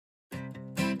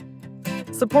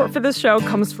Support for this show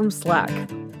comes from Slack.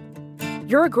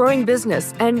 You're a growing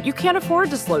business, and you can't afford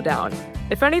to slow down.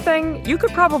 If anything, you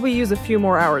could probably use a few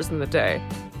more hours in the day.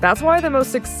 That's why the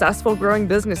most successful growing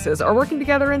businesses are working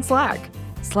together in Slack.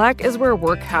 Slack is where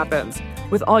work happens,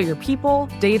 with all your people,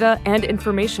 data, and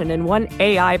information in one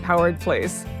AI-powered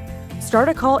place. Start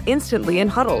a call instantly in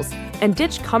huddles and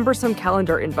ditch cumbersome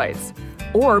calendar invites.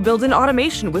 Or build an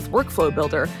automation with Workflow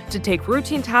Builder to take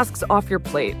routine tasks off your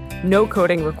plate. No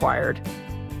coding required.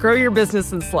 Grow your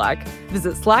business in Slack.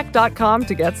 Visit slack.com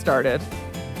to get started.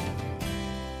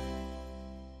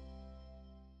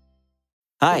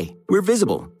 Hi, we're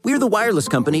Visible. We're the wireless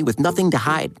company with nothing to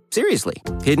hide. Seriously.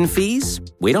 Hidden fees?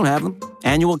 We don't have them.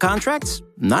 Annual contracts?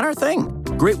 Not our thing.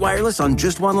 Great wireless on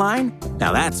just one line?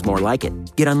 Now that's more like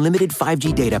it. Get unlimited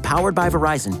 5G data powered by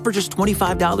Verizon for just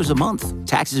 $25 a month.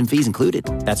 Taxes and fees included.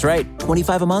 That's right,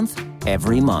 $25 a month,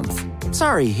 every month.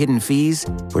 Sorry, hidden fees.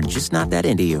 We're just not that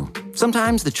into you.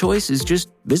 Sometimes the choice is just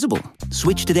Visible.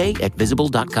 Switch today at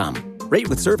Visible.com. Rate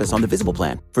with service on the Visible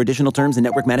plan. For additional terms and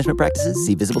network management practices,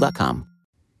 see Visible.com.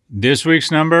 This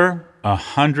week's number,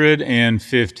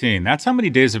 115. That's how many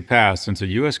days have passed since a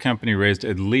U.S. company raised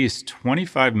at least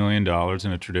 $25 million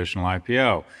in a traditional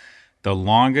IPO. The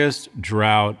longest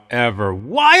drought ever.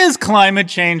 Why is climate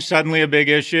change suddenly a big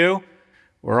issue?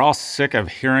 We're all sick of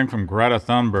hearing from Greta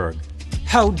Thunberg.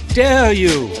 How dare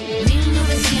you?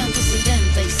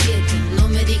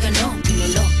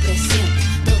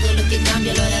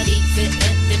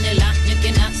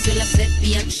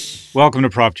 Welcome to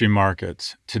Prop G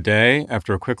Markets. Today,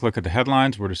 after a quick look at the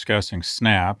headlines, we're discussing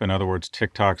Snap, in other words,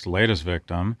 TikTok's latest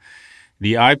victim,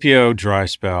 the IPO dry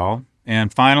spell,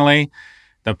 and finally,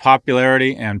 the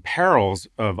popularity and perils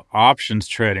of options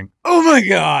trading. Oh my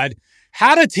God!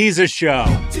 How to tease a show.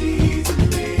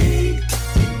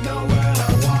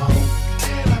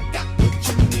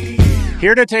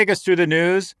 Here to take us through the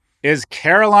news is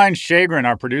Caroline Shagrin,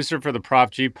 our producer for the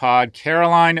Prop G Pod.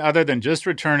 Caroline, other than just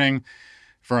returning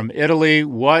from Italy,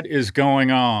 what is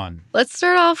going on? Let's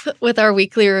start off with our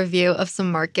weekly review of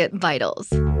some market vitals.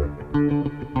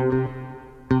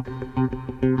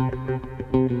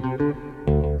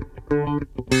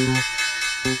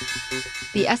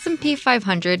 The S&P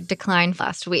 500 declined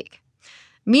last week.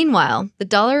 Meanwhile, the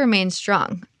dollar remains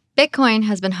strong. Bitcoin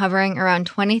has been hovering around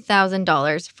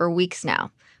 $20,000 for weeks now,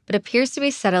 but appears to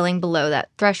be settling below that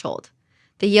threshold.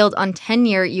 The yield on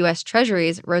 10-year U.S.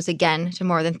 Treasuries rose again to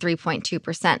more than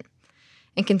 3.2%,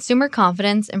 and consumer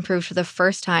confidence improved for the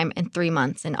first time in 3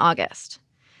 months in August.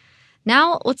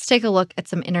 Now, let's take a look at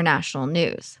some international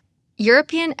news.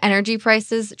 European energy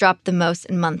prices dropped the most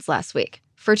in months last week,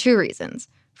 for two reasons.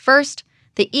 First,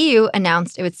 the EU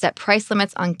announced it would set price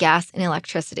limits on gas and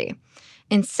electricity.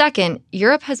 And second,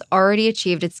 Europe has already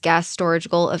achieved its gas storage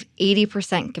goal of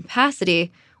 80%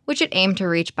 capacity, which it aimed to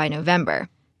reach by November.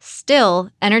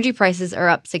 Still, energy prices are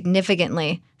up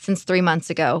significantly since 3 months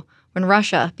ago when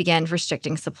Russia began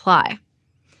restricting supply.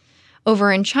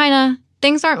 Over in China,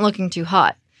 things aren't looking too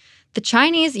hot. The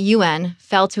Chinese yuan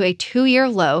fell to a 2-year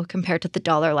low compared to the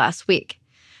dollar last week.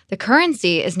 The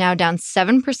currency is now down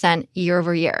 7% year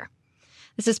over year.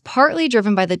 This is partly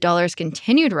driven by the dollar's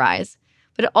continued rise,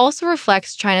 but it also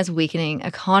reflects China's weakening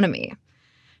economy.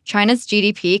 China's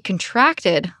GDP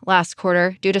contracted last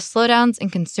quarter due to slowdowns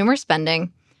in consumer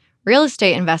spending, real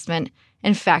estate investment,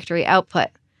 and factory output.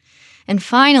 And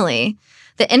finally,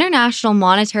 the International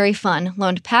Monetary Fund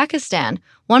loaned Pakistan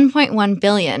 $1.1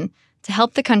 billion to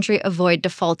help the country avoid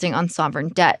defaulting on sovereign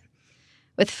debt.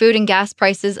 With food and gas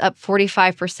prices up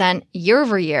 45% year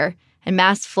over year and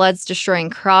mass floods destroying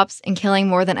crops and killing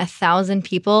more than 1,000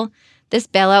 people, this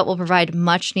bailout will provide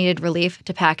much-needed relief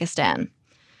to Pakistan.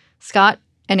 Scott,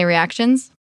 any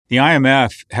reactions? The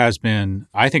IMF has been,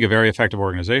 I think, a very effective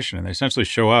organization, and they essentially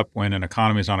show up when an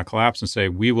economy is on a collapse and say,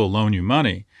 we will loan you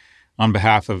money on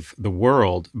behalf of the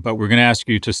world, but we're going to ask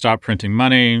you to stop printing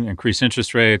money, increase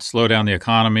interest rates, slow down the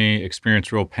economy,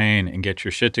 experience real pain, and get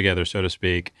your shit together, so to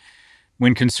speak.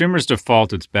 When consumers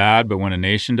default, it's bad, but when a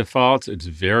nation defaults, it's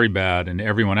very bad, and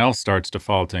everyone else starts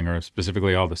defaulting, or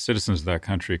specifically all the citizens of that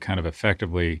country kind of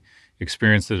effectively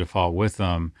experience the default with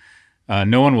them.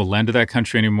 No one will lend to that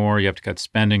country anymore. You have to cut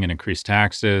spending and increase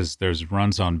taxes. There's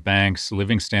runs on banks.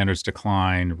 Living standards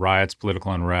decline, riots,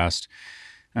 political unrest.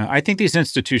 I think these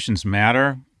institutions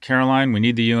matter, Caroline. We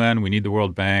need the UN. We need the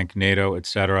World Bank, NATO, et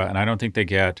cetera. And I don't think they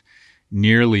get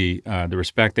nearly the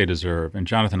respect they deserve. And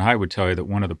Jonathan Haidt would tell you that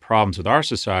one of the problems with our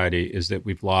society is that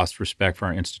we've lost respect for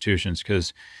our institutions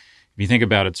because if you think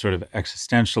about it sort of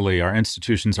existentially, our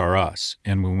institutions are us.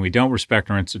 And when we don't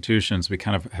respect our institutions, we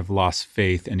kind of have lost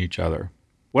faith in each other.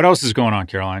 What else is going on,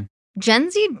 Caroline?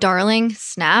 Gen Z darling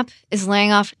Snap is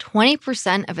laying off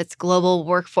 20% of its global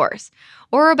workforce,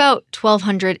 or about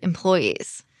 1,200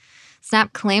 employees.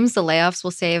 Snap claims the layoffs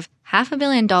will save $500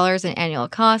 million in annual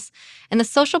costs, and the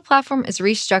social platform is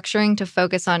restructuring to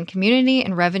focus on community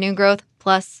and revenue growth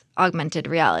plus augmented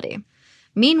reality.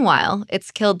 Meanwhile, it's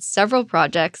killed several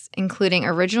projects, including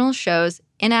original shows,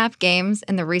 in-app games,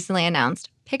 and the recently announced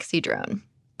Pixie drone.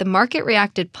 The market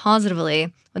reacted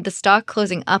positively, with the stock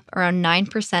closing up around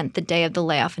 9% the day of the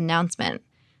layoff announcement.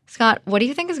 Scott, what do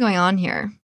you think is going on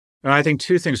here? I think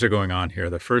two things are going on here.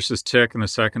 The first is tick and the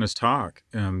second is talk.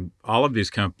 All of these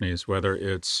companies, whether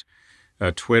it's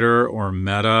Twitter or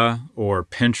Meta or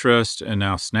Pinterest and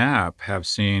now Snap, have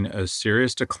seen a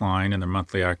serious decline in their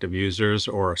monthly active users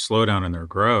or a slowdown in their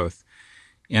growth.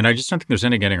 And I just don't think there's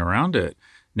any getting around it.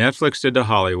 Netflix did to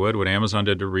Hollywood what Amazon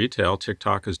did to retail,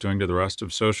 TikTok is doing to the rest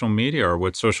of social media, or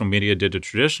what social media did to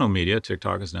traditional media,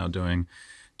 TikTok is now doing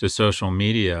to social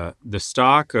media. The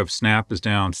stock of Snap is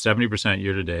down 70%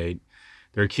 year to date.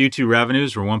 Their Q2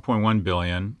 revenues were $1.1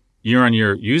 billion.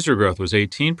 Year-on-year user growth was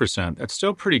 18%. That's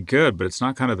still pretty good, but it's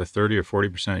not kind of the 30 or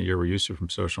 40% a year we're used to from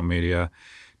social media.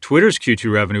 Twitter's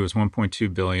Q2 revenue was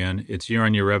 $1.2 billion. Its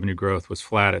year-on-year revenue growth was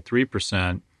flat at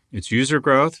 3%. Its user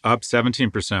growth up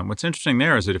 17%. What's interesting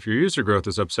there is that if your user growth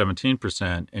is up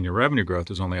 17% and your revenue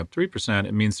growth is only up 3%,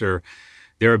 it means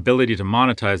their ability to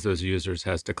monetize those users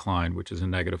has declined, which is a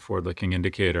negative forward-looking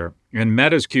indicator. And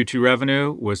Meta's Q2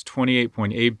 revenue was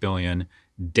 $28.8 billion,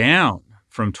 down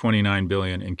from $29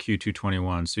 billion in Q2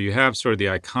 21. So you have sort of the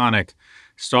iconic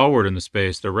stalwart in the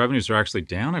space. Their revenues are actually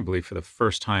down, I believe, for the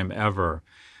first time ever.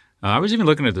 I was even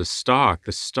looking at the stock.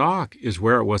 The stock is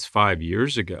where it was 5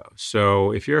 years ago.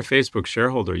 So if you're a Facebook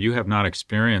shareholder, you have not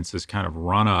experienced this kind of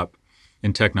run-up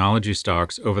in technology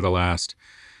stocks over the last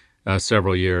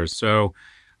several years. So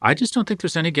I just don't think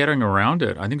there's any getting around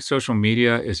it. I think social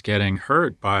media is getting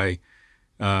hurt by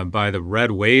the red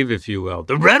wave, if you will.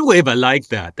 The red wave, I like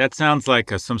that. That sounds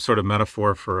like some sort of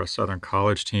metaphor for a Southern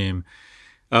college team.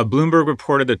 Bloomberg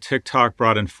reported that TikTok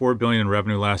brought in $4 billion in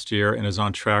revenue last year and is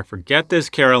on track for, get this,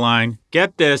 Caroline,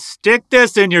 get this, stick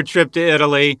this in your trip to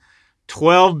Italy,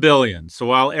 $12 billion. So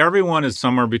while everyone is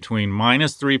somewhere between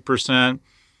minus 3%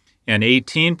 and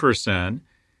 18%,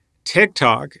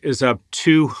 TikTok is up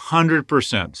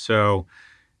 200%. So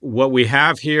what we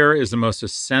have here is the most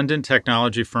ascendant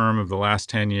technology firm of the last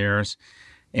 10 years,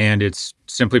 and it's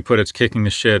simply put, it's kicking the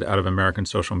shit out of American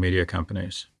social media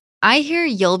companies. I hear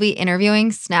you'll be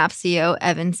interviewing Snap CEO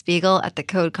Evan Spiegel at the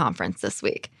Code conference this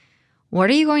week. What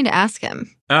are you going to ask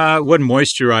him? What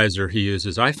moisturizer he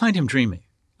uses. I find him dreamy.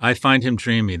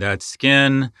 That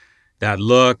skin, that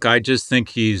look, I just think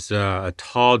he's a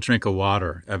tall drink of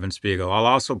water, Evan Spiegel. I'll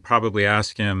also probably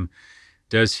ask him,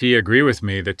 does he agree with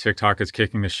me that TikTok is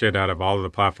kicking the shit out of all of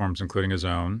the platforms, including his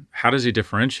own? How does he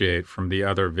differentiate from the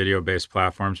other video-based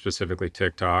platforms, specifically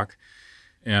TikTok?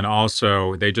 And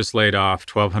also, they just laid off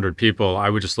 1,200 people. I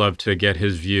would just love to get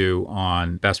his view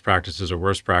on best practices or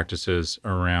worst practices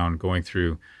around going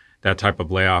through that type of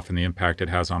layoff and the impact it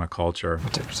has on a culture.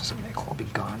 What difference does it make? We'll be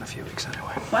gone in a few weeks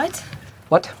anyway. What?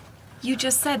 What? You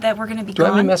just said that we're going to be Do you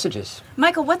have any gone. messages?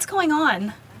 Michael, what's going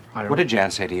on? What did Jan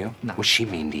say to you? No. What's she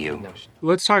mean to you? No.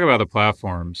 Let's talk about the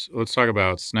platforms. Let's talk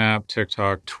about Snap,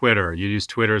 TikTok, Twitter. You use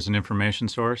Twitter as an information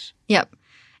source? Yep.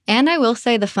 And I will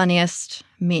say the funniest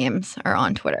memes are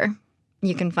on Twitter.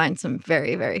 You can find some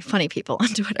very, very funny people on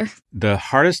Twitter. The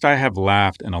hardest I have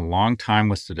laughed in a long time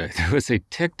was today. There was a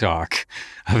TikTok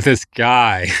of this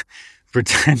guy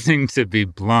pretending to be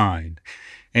blind,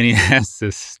 and he has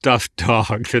this stuffed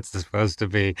dog that's supposed to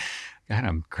be, God,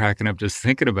 I'm cracking up just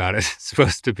thinking about it. It's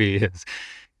supposed to be his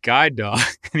guide dog,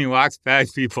 and he walks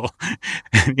past people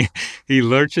and he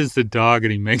lurches the dog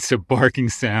and he makes a barking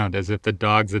sound as if the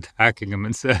dog's attacking him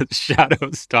and says,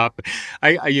 "Shadow, stop."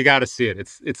 You got to see it.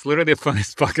 It's literally the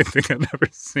funniest fucking thing I've ever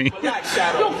seen. Relax,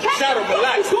 Shadow. Shadow,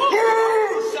 relax.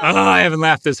 Oh, I haven't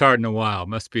laughed this hard in a while.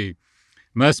 Must be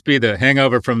the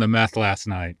hangover from the meth last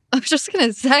night. I was just going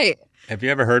to say. Have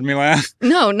you ever heard me laugh?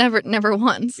 No, never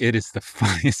once. It is the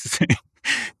funniest thing.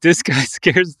 This guy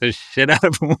scares the shit out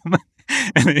of a woman,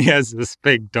 and then he has this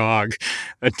big dog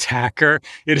attack her.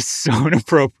 It is so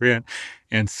inappropriate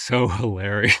and so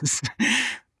hilarious.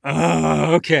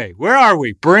 Okay, where are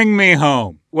we? Bring me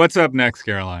home. What's up next,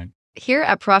 Caroline? Here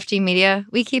at Prof G Media,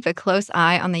 we keep a close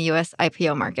eye on the U.S.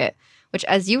 IPO market, which,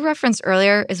 as you referenced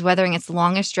earlier, is weathering its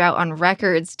longest drought on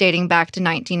records dating back to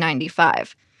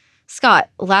 1995.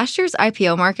 Scott, last year's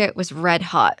IPO market was red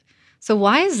hot. So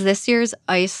why is this year's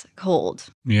ice cold?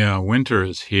 Yeah, winter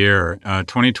is here.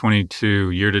 2022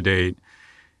 year-to-date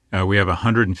We have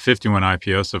 151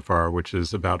 IPOs so far, which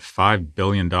is about $5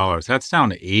 billion. That's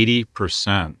down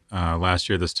 80% last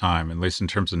year this time, at least in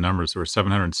terms of numbers. There were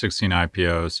 716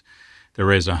 IPOs that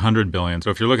raised $100 billion. So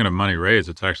if you're looking at money raised,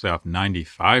 it's actually off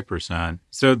 95%.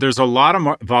 So there's a lot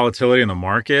of volatility in the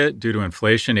market due to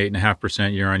inflation,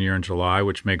 8.5% year on year in July,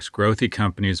 which makes growthy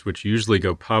companies, which usually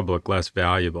go public, less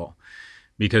valuable.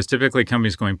 Because typically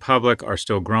companies going public are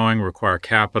still growing, require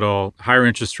capital. Higher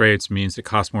interest rates means it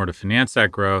costs more to finance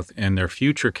that growth, and their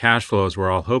future cash flows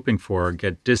we're all hoping for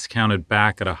get discounted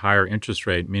back at a higher interest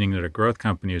rate, meaning that a growth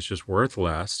company is just worth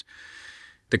less.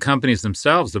 The companies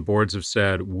themselves, the boards have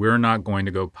said, we're not going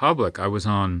to go public. I was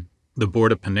on the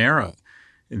board of Panera,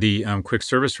 the quick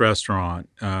service restaurant,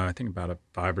 I think about a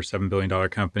 $5 or $7 billion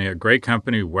company, a great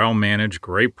company, well-managed,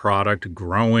 great product,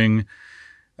 growing.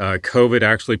 COVID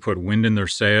actually put wind in their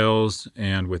sails,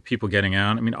 and with people getting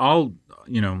out, I mean, all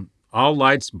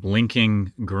lights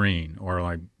blinking green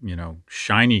or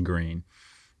shiny green.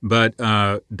 But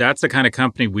that's the kind of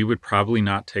company we would probably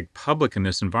not take public in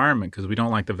this environment because we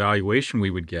don't like the valuation we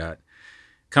would get.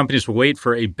 Companies will wait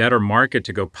for a better market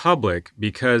to go public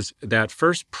because that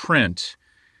first print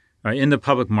in the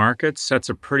public market sets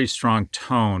a pretty strong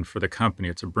tone for the company.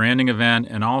 It's a branding event,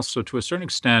 and also to a certain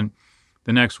extent,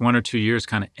 the next 1 or 2 years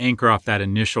kind of anchor off that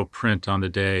initial print on the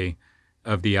day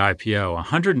of the IPO.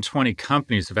 120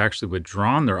 companies have actually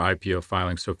withdrawn their IPO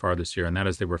filings so far this year, and that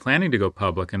is they were planning to go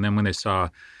public, and then when they saw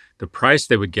the price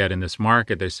they would get in this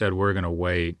market, they said, we're going to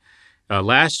wait.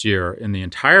 Last year, in the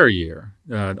entire year,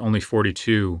 only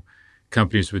 42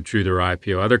 companies withdrew their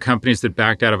IPO. Other companies that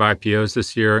backed out of IPOs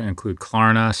this year include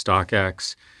Klarna,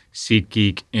 StockX,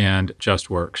 SeatGeek, and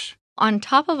JustWorks. On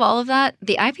top of all of that,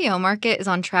 the IPO market is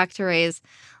on track to raise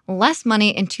less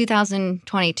money in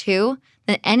 2022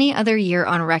 than any other year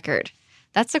on record.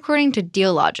 That's according to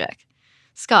DealLogic.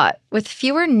 Scott, with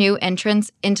fewer new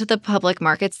entrants into the public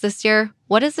markets this year,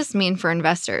 what does this mean for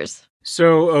investors?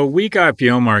 So a weak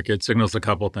IPO market signals a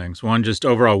couple things. One, just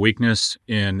overall weakness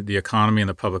in the economy and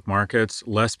the public markets,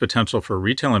 less potential for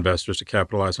retail investors to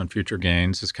capitalize on future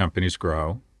gains as companies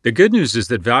grow. The good news is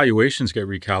that valuations get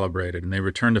recalibrated and they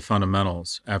return to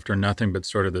fundamentals after nothing but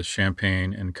sort of the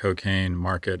champagne and cocaine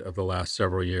market of the last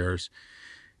several years.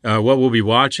 What we'll be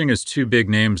watching is two big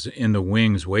names in the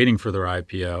wings waiting for their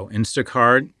IPO.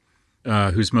 Instacart,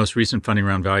 whose most recent funding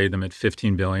round valued them at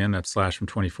 $15 billion. That's slashed from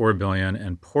 $24 billion.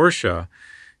 And Porsche,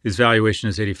 whose valuation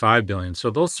is $85 billion. So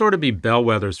they'll sort of be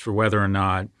bellwethers for whether or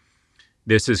not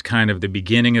this is kind of the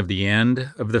beginning of the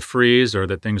end of the freeze or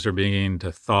that things are beginning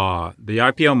to thaw. The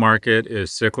IPO market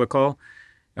is cyclical.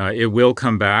 It will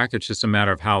come back. It's just a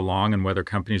matter of how long and whether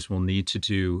companies will need to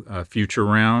do future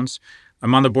rounds.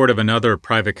 I'm on the board of another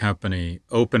private company,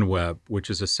 OpenWeb, which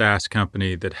is a SaaS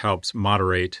company that helps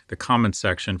moderate the comment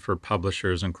section for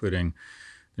publishers, including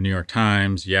the New York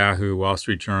Times, Yahoo, Wall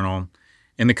Street Journal.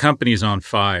 And the company's on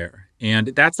fire. And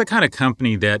that's the kind of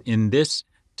company that in this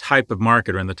type of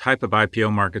market or in the type of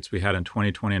IPO markets we had in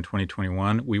 2020 and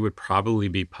 2021, we would probably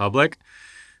be public.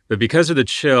 But because of the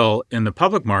chill in the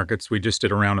public markets, we just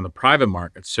did a round in the private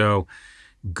markets. So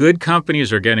good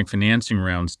companies are getting financing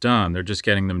rounds done. They're just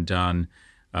getting them done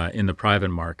in the private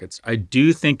markets. I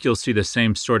do think you'll see the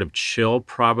same sort of chill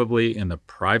probably in the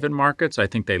private markets. I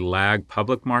think they lag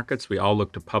public markets. We all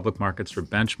look to public markets for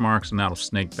benchmarks, and that'll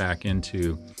snake back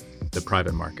into the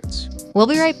private markets. We'll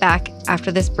be right back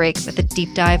after this break with a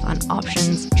deep dive on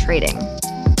options trading.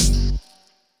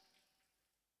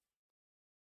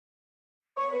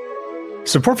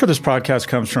 Support for this podcast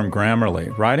comes from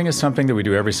Grammarly. Writing is something that we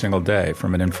do every single day.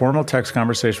 From an informal text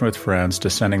conversation with friends to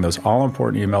sending those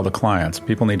all-important email to clients,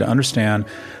 people need to understand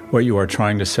what you are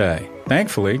trying to say.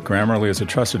 Thankfully, Grammarly is a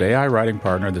trusted AI writing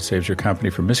partner that saves your company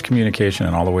from miscommunication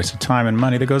and all the waste of time and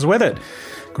money that goes with it.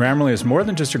 Grammarly is more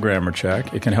than just a grammar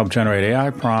check. It can help generate AI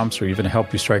prompts or even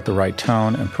help you strike the right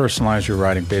tone and personalize your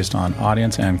writing based on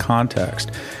audience and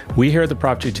context. We here at the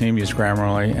Prof G team use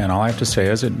Grammarly, and all I have to say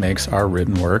is it makes our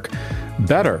written work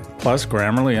better. Plus,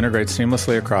 Grammarly integrates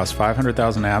seamlessly across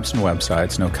 500,000 apps and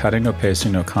websites. No cutting, no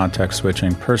pasting, no context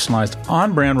switching. Personalized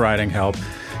on-brand writing help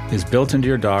is built into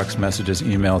your docs, messages,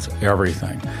 emails,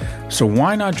 everything. So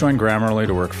why not join Grammarly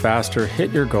to work faster,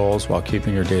 hit your goals while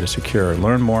keeping your data secure?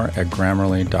 Learn more at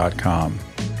Grammarly.com.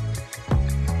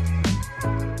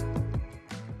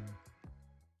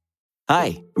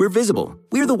 Hi, we're Visible.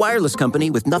 We're the wireless company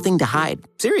with nothing to hide.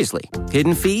 Seriously.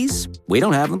 Hidden fees? We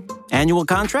don't have them. Annual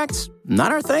contracts?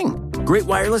 Not our thing. Great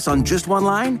wireless on just one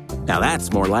line? Now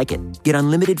that's more like it. Get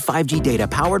unlimited 5G data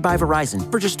powered by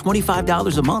Verizon for just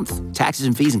 $25 a month. Taxes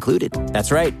and fees included.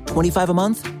 That's right, $25 a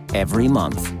month, every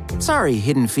month. Sorry,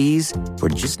 hidden fees. We're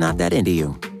just not that into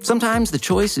you. Sometimes the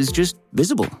choice is just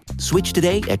visible. Switch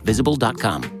today at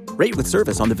Visible.com. Rate with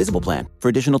service on the Visible plan. For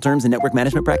additional terms and network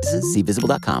management practices, see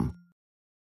Visible.com.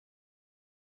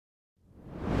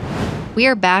 We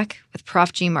are back with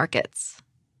Prof G Markets.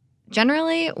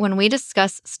 Generally, when we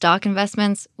discuss stock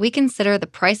investments, we consider the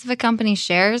price of a company's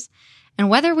shares and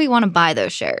whether we want to buy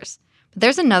those shares. But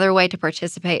there's another way to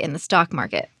participate in the stock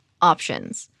market: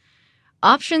 options.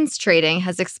 Options trading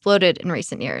has exploded in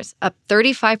recent years, up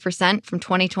 35% from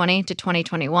 2020 to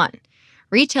 2021.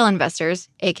 Retail investors,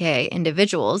 aka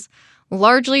individuals,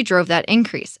 largely drove that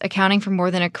increase, accounting for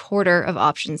more than a quarter of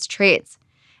options trades.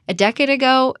 A decade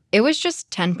ago, it was just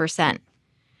 10%.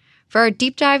 For our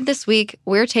deep dive this week,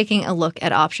 we're taking a look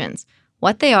at options,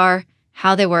 what they are,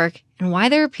 how they work, and why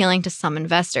they're appealing to some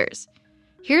investors.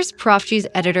 Here's Prof G's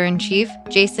editor-in-chief,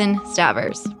 Jason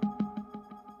Stavers.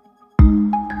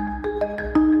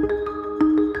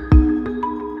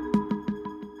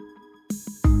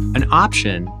 An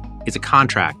option is a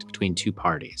contract between two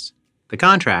parties. The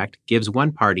contract gives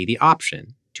one party the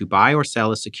option to buy or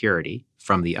sell a security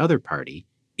from the other party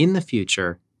in the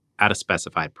future at a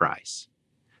specified price.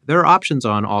 There are options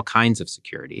on all kinds of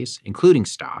securities, including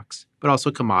stocks, but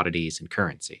also commodities and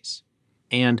currencies.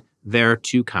 And there are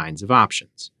two kinds of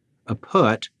options: a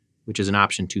put, which is an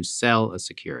option to sell a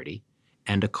security,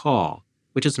 and a call,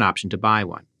 which is an option to buy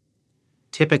one.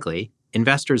 Typically,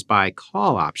 investors buy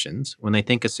call options when they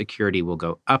think a security will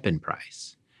go up in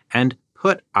price, and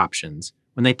put options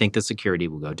when they think the security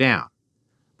will go down.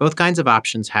 Both kinds of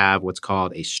options have what's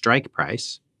called a strike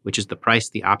price, which is the price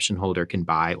the option holder can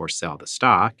buy or sell the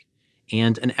stock,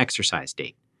 and an exercise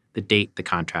date, the date the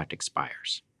contract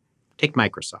expires. Take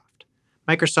Microsoft.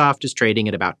 Microsoft is trading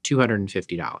at about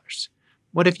 $250.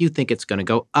 What if you think it's going to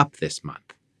go up this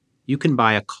month? You can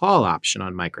buy a call option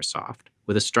on Microsoft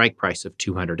with a strike price of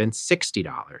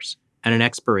 $260 and an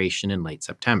expiration in late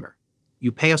September.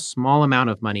 You pay a small amount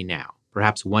of money now,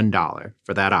 perhaps $1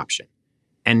 for that option,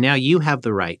 and now you have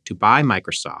the right to buy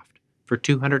Microsoft for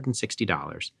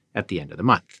 $260 at the end of the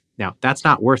month. Now, that's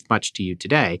not worth much to you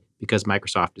today because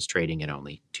Microsoft is trading at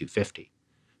only $250.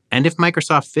 And if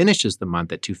Microsoft finishes the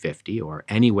month at $250 or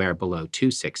anywhere below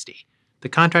 $260, the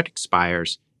contract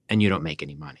expires and you don't make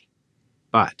any money.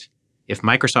 But if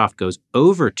Microsoft goes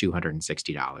over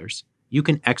 $260, you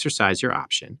can exercise your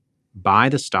option, buy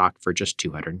the stock for just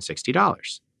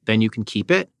 $260. Then you can keep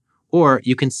it, or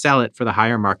you can sell it for the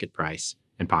higher market price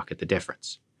and pocket the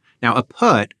difference. Now, a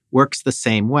put works the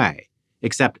same way,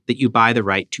 except that you buy the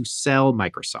right to sell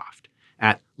Microsoft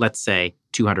at, let's say,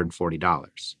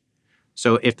 $240.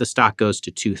 So if the stock goes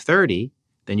to $230,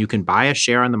 then you can buy a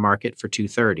share on the market for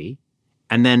 $230,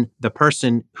 and then the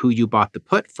person who you bought the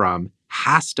put from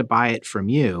has to buy it from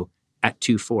you at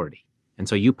 $240. And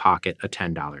so you pocket a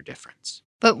 $10 difference.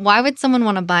 But why would someone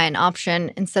want to buy an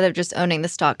option instead of just owning the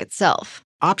stock itself?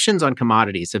 Options on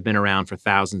commodities have been around for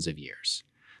thousands of years.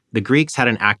 The Greeks had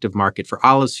an active market for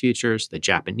olives futures, the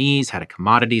Japanese had a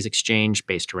commodities exchange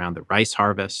based around the rice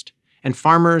harvest, and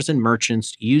farmers and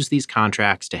merchants used these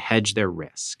contracts to hedge their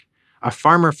risk. A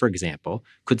farmer, for example,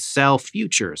 could sell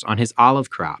futures on his olive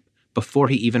crop before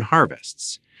he even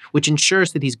harvests, which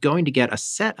ensures that he's going to get a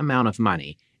set amount of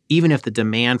money even if the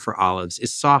demand for olives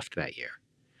is soft that year.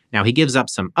 Now, he gives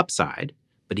up some upside,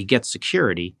 but he gets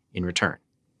security in return.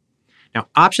 Now,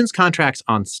 options contracts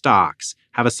on stocks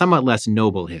have a somewhat less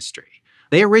noble history.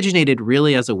 They originated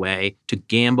really as a way to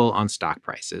gamble on stock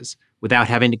prices without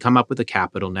having to come up with the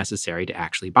capital necessary to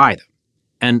actually buy them.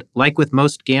 And like with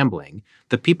most gambling,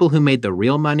 the people who made the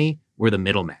real money were the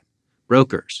middlemen,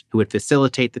 brokers who would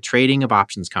facilitate the trading of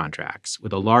options contracts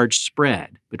with a large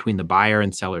spread between the buyer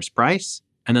and seller's price,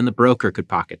 and then the broker could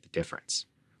pocket the difference.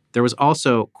 There was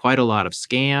also quite a lot of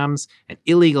scams and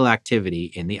illegal activity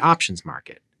in the options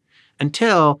market,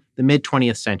 until the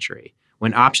mid-20th century,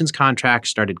 when options contracts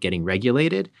started getting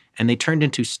regulated and they turned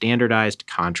into standardized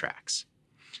contracts.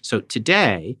 So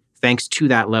today, thanks to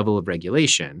that level of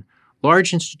regulation,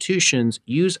 large institutions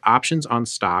use options on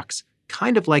stocks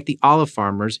kind of like the olive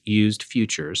farmers used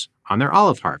futures on their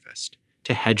olive harvest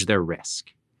to hedge their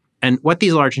risk. And what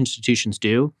these large institutions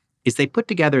do is they put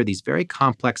together these very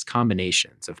complex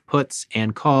combinations of puts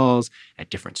and calls at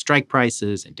different strike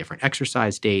prices and different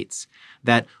exercise dates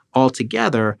that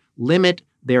altogether limit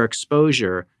their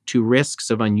exposure to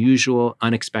risks of unusual,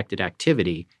 unexpected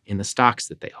activity in the stocks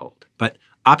that they hold. But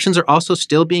options are also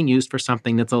still being used for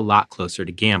something that's a lot closer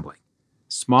to gambling.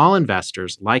 Small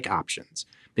investors like options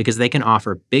because they can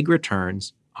offer big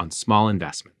returns on small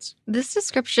investments. This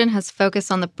description has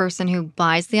focused on the person who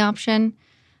buys the option,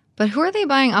 but who are they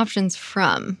buying options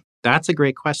from? That's a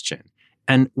great question,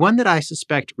 and one that I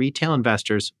suspect retail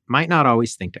investors might not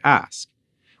always think to ask.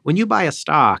 When you buy a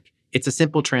stock, it's a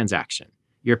simple transaction.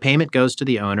 Your payment goes to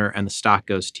the owner and the stock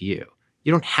goes to you.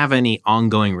 You don't have any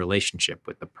ongoing relationship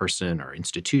with the person or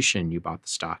institution you bought the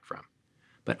stock from.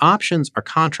 But options are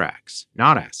contracts,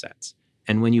 not assets.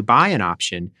 And when you buy an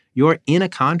option, you're in a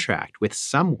contract with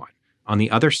someone on the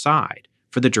other side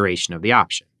for the duration of the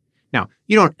option. Now,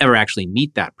 you don't ever actually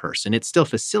meet that person. It's still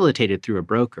facilitated through a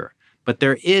broker. But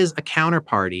there is a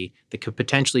counterparty that could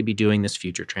potentially be doing this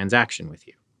future transaction with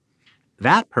you.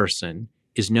 That person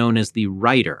is known as the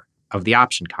writer of the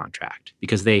option contract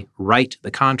because they write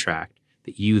the contract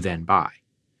that you then buy.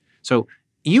 So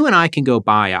you and I can go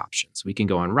buy options. We can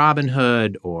go on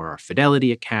Robinhood or our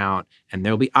Fidelity account, and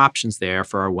there'll be options there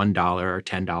for our $1 or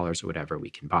 $10 or whatever we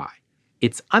can buy.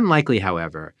 It's unlikely,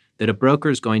 however, that a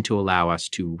broker is going to allow us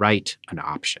to write an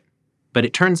option. But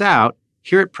it turns out,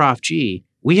 here at Prof G,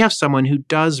 we have someone who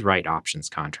does write options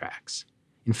contracts.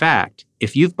 In fact,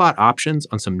 if you've bought options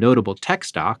on some notable tech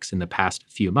stocks in the past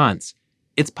few months,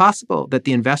 it's possible that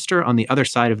the investor on the other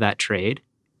side of that trade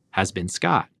has been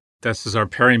Scott. This is our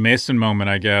Perry Mason moment,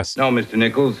 I guess. No, Mr.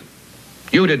 Nichols.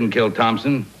 You didn't kill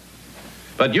Thompson.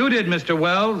 But you did, Mr.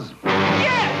 Wells.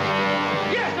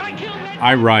 Yes, I killed him.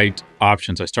 I write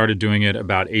options. I started doing it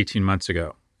about 18 months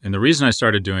ago. And the reason I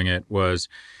started doing it was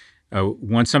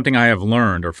something I have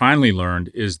learned or finally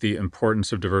learned is the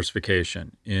importance of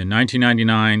diversification. In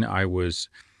 1999, I was,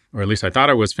 or at least I thought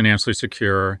I was, financially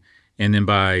secure. And then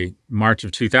by March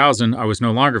of 2000, I was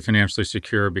no longer financially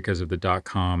secure because of the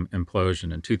dot-com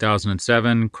implosion. In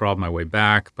 2007, crawled my way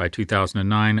back. By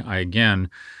 2009, I again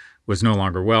was no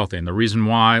longer wealthy. And the reason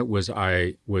why was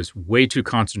I was way too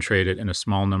concentrated in a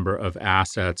small number of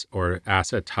assets or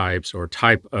asset types or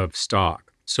type of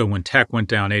stock. So when tech went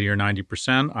down 80 or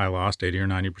 90%, I lost 80 or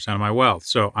 90% of my wealth.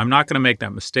 So I'm not going to make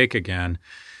that mistake again.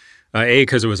 A,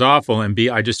 because it was awful, and B,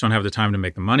 I just don't have the time to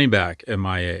make the money back at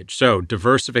my age. So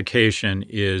diversification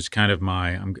is kind of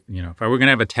if I were going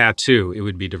to have a tattoo, it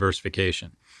would be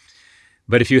diversification.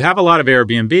 But if you have a lot of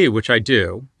Airbnb, which I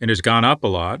do, and has gone up a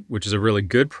lot, which is a really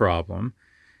good problem,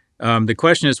 the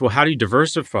question is, well, how do you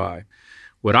diversify?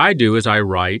 What I do is I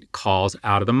write calls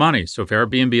out of the money. So if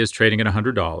Airbnb is trading at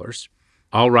 $100,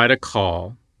 I'll write a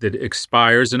call that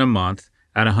expires in a month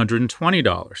at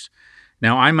 $120.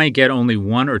 Now, I might get only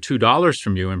 $1 or $2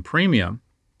 from you in premium,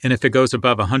 and if it goes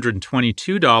above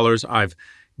 $122, I've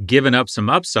given up some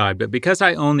upside. But because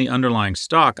I own the underlying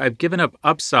stock, I've given up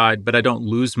upside, but I don't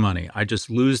lose money. I just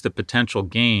lose the potential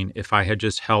gain if I had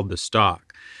just held the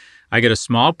stock. I get a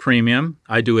small premium.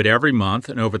 I do it every month,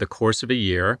 and over the course of a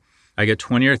year, I get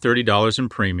 $20 or $30 in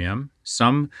premium.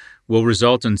 Some will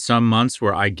result in some months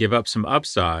where I give up some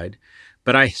upside,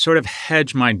 but I sort of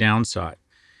hedge my downside.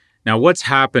 Now, what's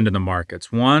happened in the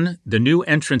markets? One, the new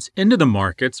entrants into the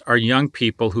markets are young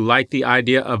people who like the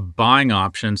idea of buying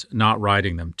options, not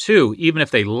writing them. Two, even if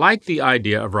they like the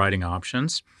idea of writing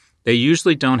options, they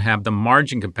usually don't have the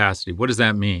margin capacity. What does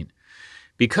that mean?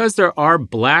 Because there are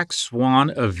black swan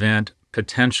event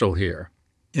potential here,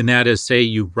 and that is, say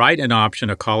you write an option,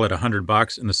 a call at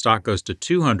 $100, and the stock goes to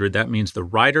 $200. That means the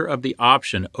writer of the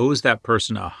option owes that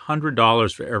person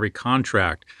 $100 for every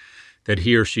contract that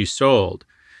he or she sold.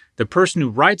 The person who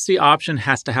writes the option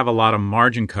has to have a lot of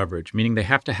margin coverage, meaning they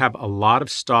have to have a lot of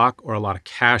stock or a lot of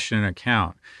cash in an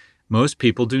account. Most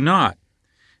people do not.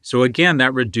 So again,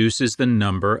 that reduces the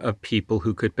number of people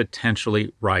who could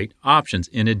potentially write options.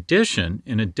 In addition,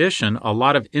 a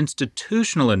lot of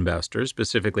institutional investors,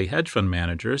 specifically hedge fund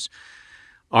managers,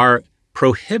 are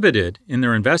prohibited in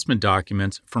their investment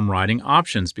documents from writing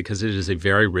options because it is a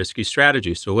very risky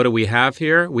strategy. So what do we have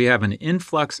here? We have an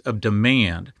influx of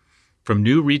demand from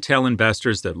new retail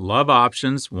investors that love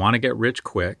options, want to get rich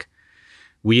quick.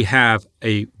 We have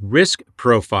a risk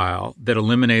profile that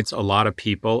eliminates a lot of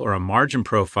people, or a margin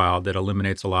profile that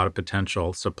eliminates a lot of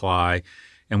potential supply.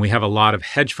 And we have a lot of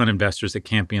hedge fund investors that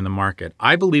can't be in the market.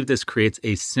 I believe this creates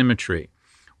asymmetry,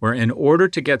 where in order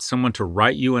to get someone to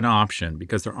write you an option,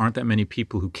 because there aren't that many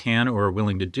people who can or are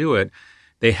willing to do it,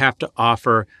 they have to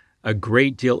offer a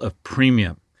great deal of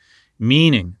premium,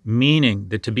 meaning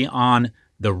that to be on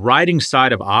the writing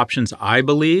side of options, I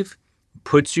believe,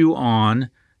 puts you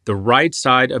on the right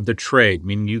side of the trade,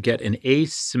 meaning you get an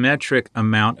asymmetric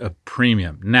amount of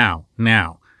premium.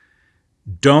 Now,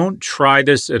 don't try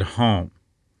this at home.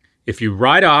 If you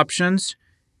write options,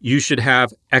 you should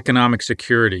have economic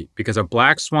security because a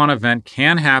black swan event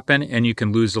can happen and you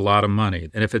can lose a lot of money.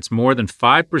 And if it's more than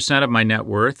 5% of my net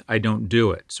worth, I don't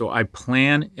do it. So I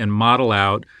plan and model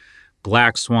out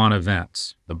black swan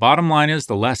events. The bottom line is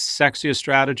the less sexy a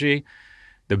strategy,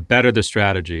 the better the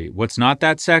strategy. What's not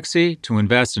that sexy? To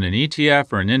invest in an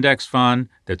ETF or an index fund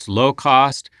that's low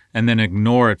cost, and then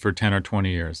ignore it for 10 or 20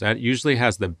 years. That usually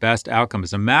has the best outcome.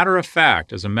 As a matter of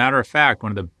fact,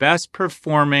 one of the best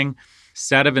performing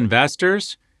set of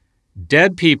investors,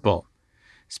 dead people.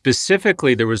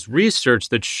 Specifically, there was research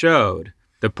that showed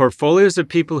the portfolios of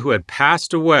people who had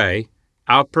passed away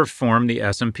outperformed the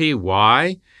S&P.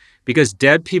 Why? Because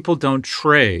dead people don't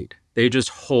trade. They just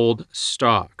hold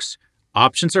stocks.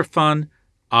 Options are fun.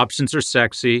 Options are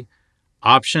sexy.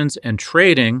 Options and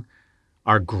trading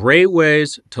are great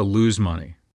ways to lose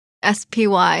money.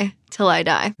 SPY till I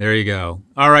die. There you go.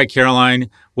 All right, Caroline,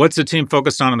 what's the team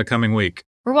focused on in the coming week?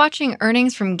 We're watching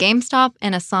earnings from GameStop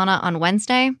and Asana on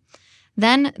Wednesday.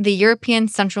 Then the European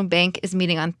Central Bank is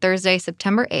meeting on Thursday,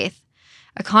 September 8th.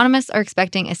 Economists are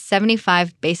expecting a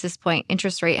 75 basis point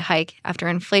interest rate hike after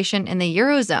inflation in the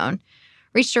Eurozone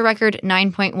reached a record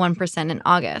 9.1% in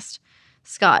August.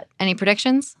 Scott, any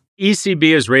predictions?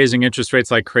 ECB is raising interest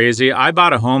rates like crazy. I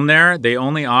bought a home there. They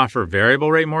only offer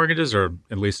variable rate mortgages, or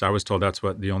at least I was told that's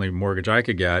what the only mortgage I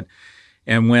could get.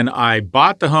 And when I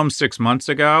bought the home 6 months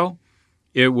ago,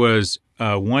 it was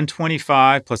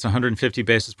 125 plus 150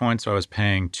 basis points. So I was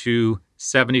paying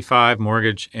 $275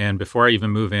 mortgage. And before I even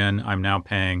move in, I'm now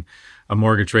paying a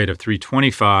mortgage rate of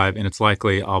 $325. And it's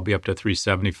likely I'll be up to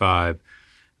 $375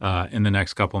 in the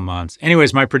next couple months.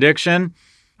 Anyways, my prediction,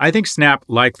 I think Snap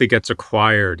likely gets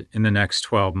acquired in the next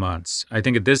 12 months. I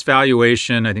think at this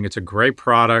valuation, I think it's a great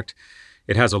product.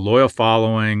 It has a loyal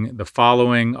following. The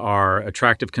following are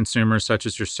attractive consumers such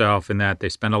as yourself in that they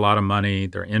spend a lot of money.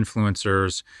 They're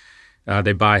influencers.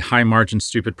 They buy high-margin,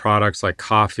 stupid products like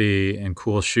coffee and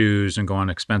cool shoes and go on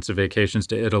expensive vacations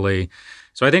to Italy.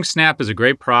 So I think Snap is a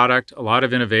great product, a lot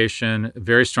of innovation, a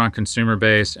very strong consumer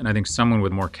base, and I think someone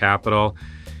with more capital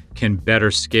can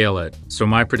better scale it. So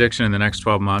my prediction in the next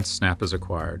 12 months, Snap is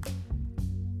acquired.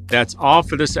 That's all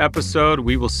for this episode.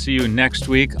 We will see you next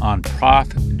week on Prof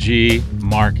G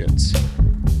Markets.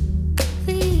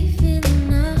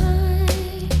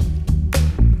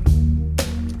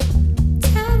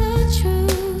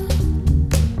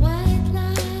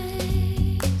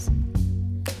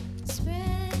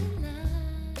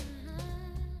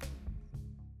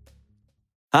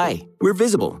 Hi, we're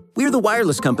Visible. We're the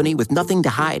wireless company with nothing to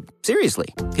hide.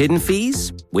 Seriously. Hidden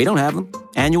fees? We don't have them.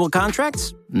 Annual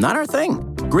contracts? Not our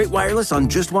thing. Great wireless on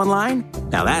just one line?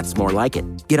 Now that's more like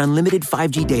it. Get unlimited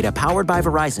 5G data powered by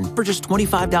Verizon for just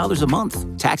 $25 a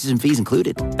month. Taxes and fees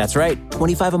included. That's right,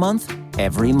 $25 a month,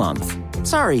 every month.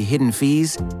 Sorry, hidden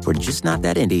fees. We're just not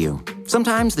that into you.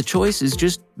 Sometimes the choice is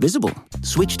just Visible.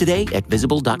 Switch today at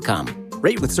Visible.com.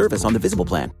 Rate with service on the Visible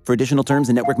plan. For additional terms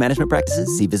and network management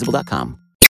practices, see Visible.com.